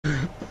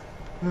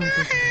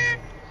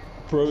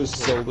Bro is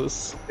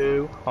soulless.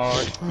 You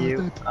are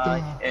you.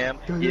 I am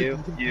you.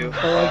 You Oh,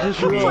 I are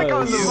just me. like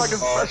on realized. the You fucking are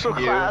special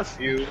you. class.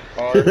 You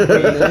are me.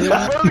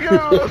 Let's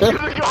go!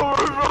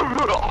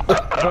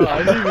 Bro, I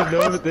didn't even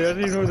know that. I didn't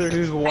even know that he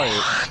was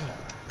white.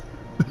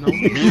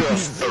 Nick!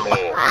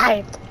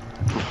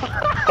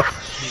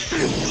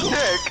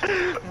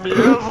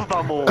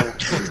 Miroslamu!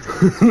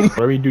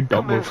 Whatever you do,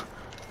 don't move.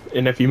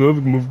 And if you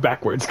move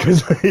backwards.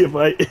 Cause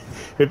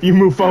if you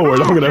move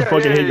forward, I'm gonna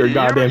fucking hit your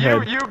goddamn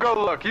head. You go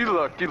look, you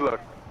look. You look.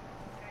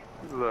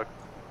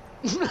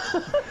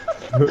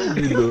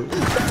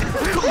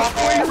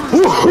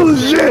 Oh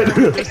shit!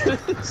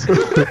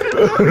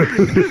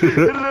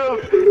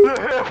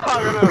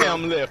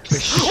 Damn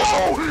lips.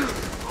 Oh!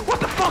 What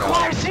the fuck?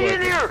 Why is he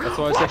in here? That's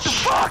why I What said the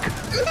fuck?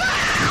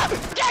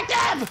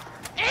 Objective!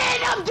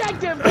 In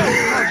objective! Go!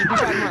 Charles, be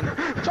back, man.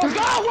 Charles,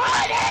 go!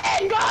 Run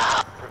in! Go!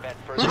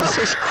 Did you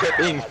just quit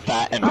being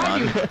fat and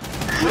run?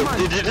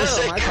 Did you just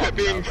say quit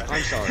being?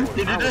 I'm sorry.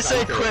 Did you just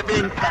say quit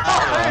being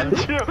fat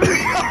and run?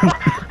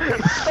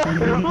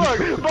 Look,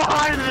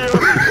 behind you!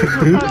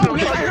 No,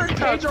 because I heard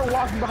Pedro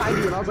walking behind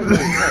you, and I was like, oh,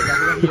 fuck, I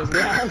think he is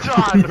now.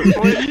 John,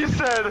 when you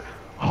said,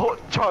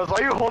 Charles, why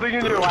are you holding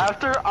in your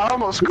laughter? I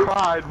almost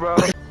cried, bro.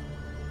 You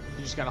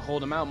just gotta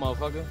hold him out,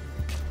 motherfucker.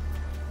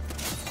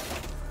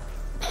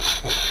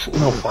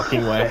 No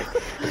fucking way.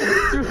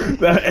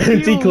 That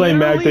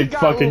anticlimactic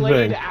fucking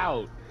thing.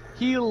 Out.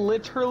 He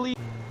literally.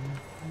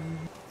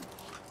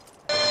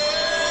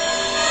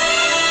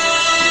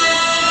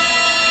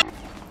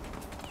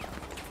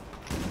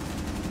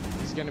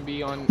 He's gonna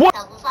be on What?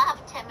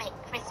 Love to make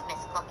Christmas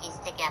cookies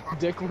together.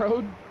 Dick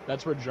Road.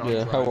 That's where John.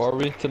 Yeah, how drives. are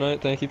we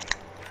tonight? Thank you.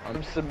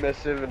 I'm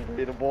submissive and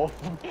beatable.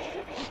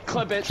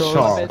 Clip it.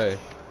 Charles. Clip it. Hey,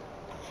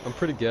 I'm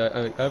pretty gay.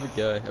 I have a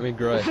gay. I mean,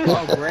 gray.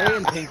 Oh, gray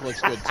and pink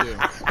looks good too.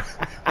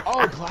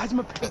 Oh,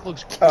 plasma pink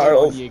looks good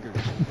Charles. on Jaeger.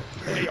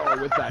 They are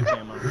with that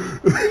camera.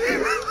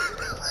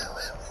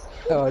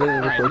 Oh, I didn't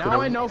even Alright, look now at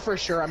I him. know for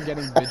sure I'm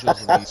getting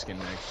Vigil's elite skin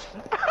next.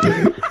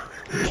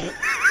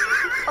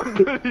 I'm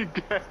pretty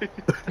gay.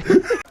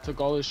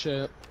 Took all this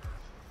shit.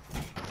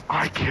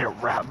 I can't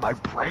wrap my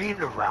brain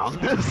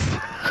around this.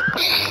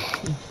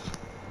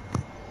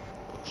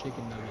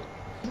 Chicken nugget.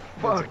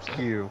 Fuck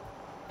you.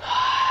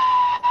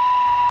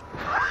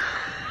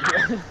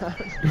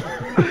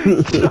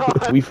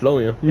 We flow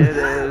you. It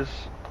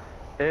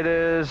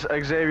is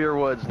Xavier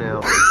Woods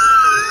now.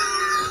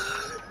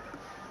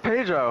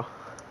 Pedro.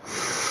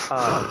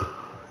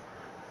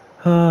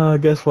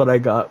 Guess what I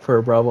got for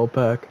a Bravo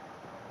pack?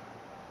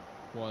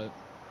 What?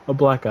 A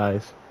Black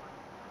Eyes.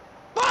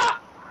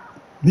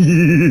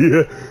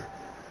 Yeah.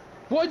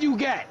 What'd you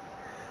get?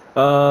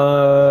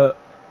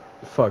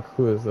 Fuck,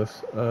 who is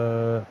this?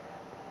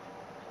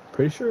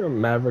 Pretty sure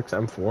Mavericks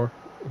M4.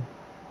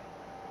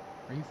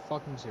 Are you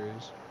fucking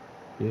serious?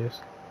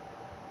 Yes.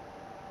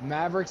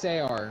 Mavericks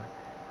AR.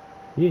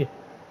 Yeah.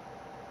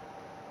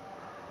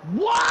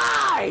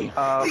 Why?